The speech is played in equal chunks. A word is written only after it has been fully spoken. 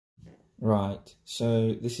Right,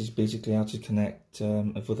 so this is basically how to connect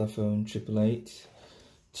a Vodafone 888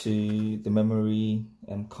 to the memory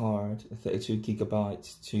card, 32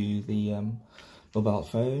 GB to the mobile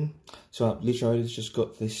phone. So I've literally just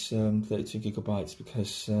got this 32 GB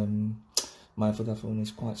because my Vodafone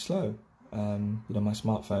is quite slow. My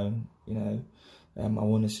smartphone, I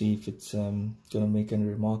want to see if it's going to make any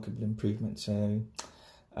remarkable improvement. So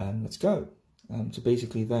let's go. So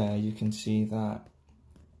basically there you can see that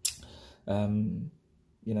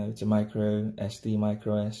it's a micro SD,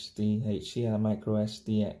 HC, and micro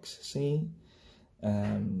SD XC.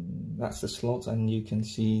 That's the slot, and you can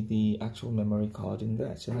see the actual memory card in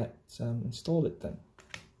there. So let's install it then.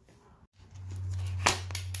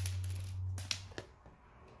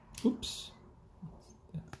 Oops.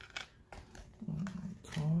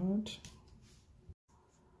 Card.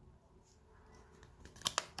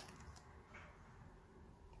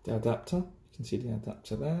 The adapter. You can see the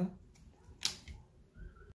adapter there.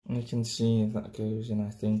 And you can see that goes in, I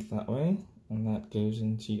think, that way, and that goes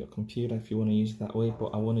into your computer if you want to use it that way. But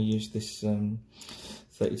I want to use this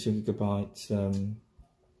 32 GB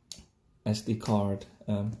SD card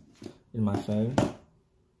in my phone.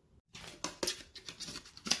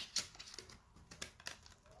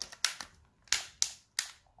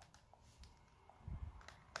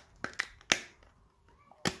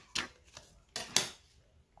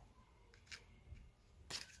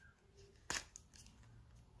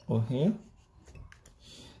 Or here,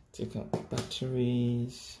 take out the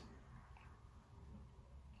batteries,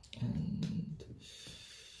 and it's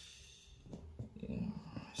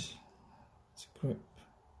a grip.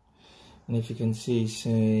 And if you can see,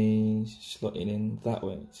 say, slot it in that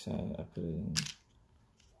way. So I put it in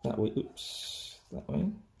that way. Oops, that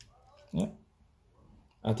way. Yeah.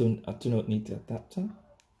 I do not need the adapter.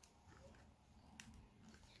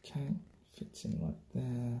 Okay, fits in right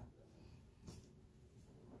there.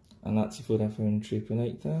 And that's a Vodafone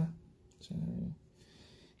 888 there. So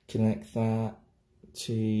connect that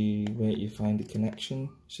to where you find the connection.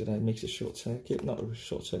 So that makes a short circuit, not a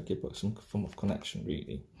short circuit, but some form of connection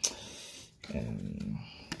really.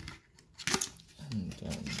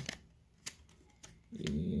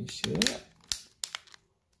 You see that.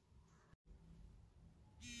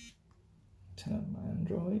 Turn on my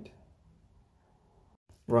Android.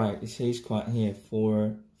 Right, it says quite here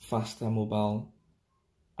for faster mobile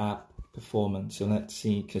app performance. So let's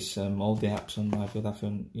see, because all the apps on my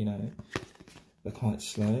Vodafone, they're quite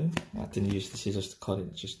slow. I didn't use the scissors to cut it,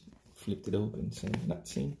 I just flipped it open. So let's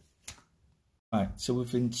see. Right, so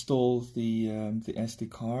we've installed the SD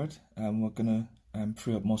card, and we're gonna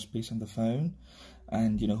free up more space on the phone,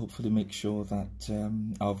 and hopefully make sure that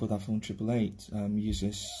our Vodafone 888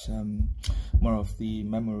 uses more of the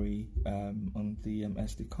memory on the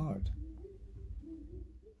SD card.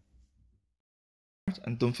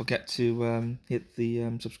 And don't forget to hit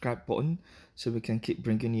the subscribe button so we can keep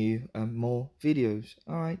bringing you more videos.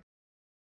 All right.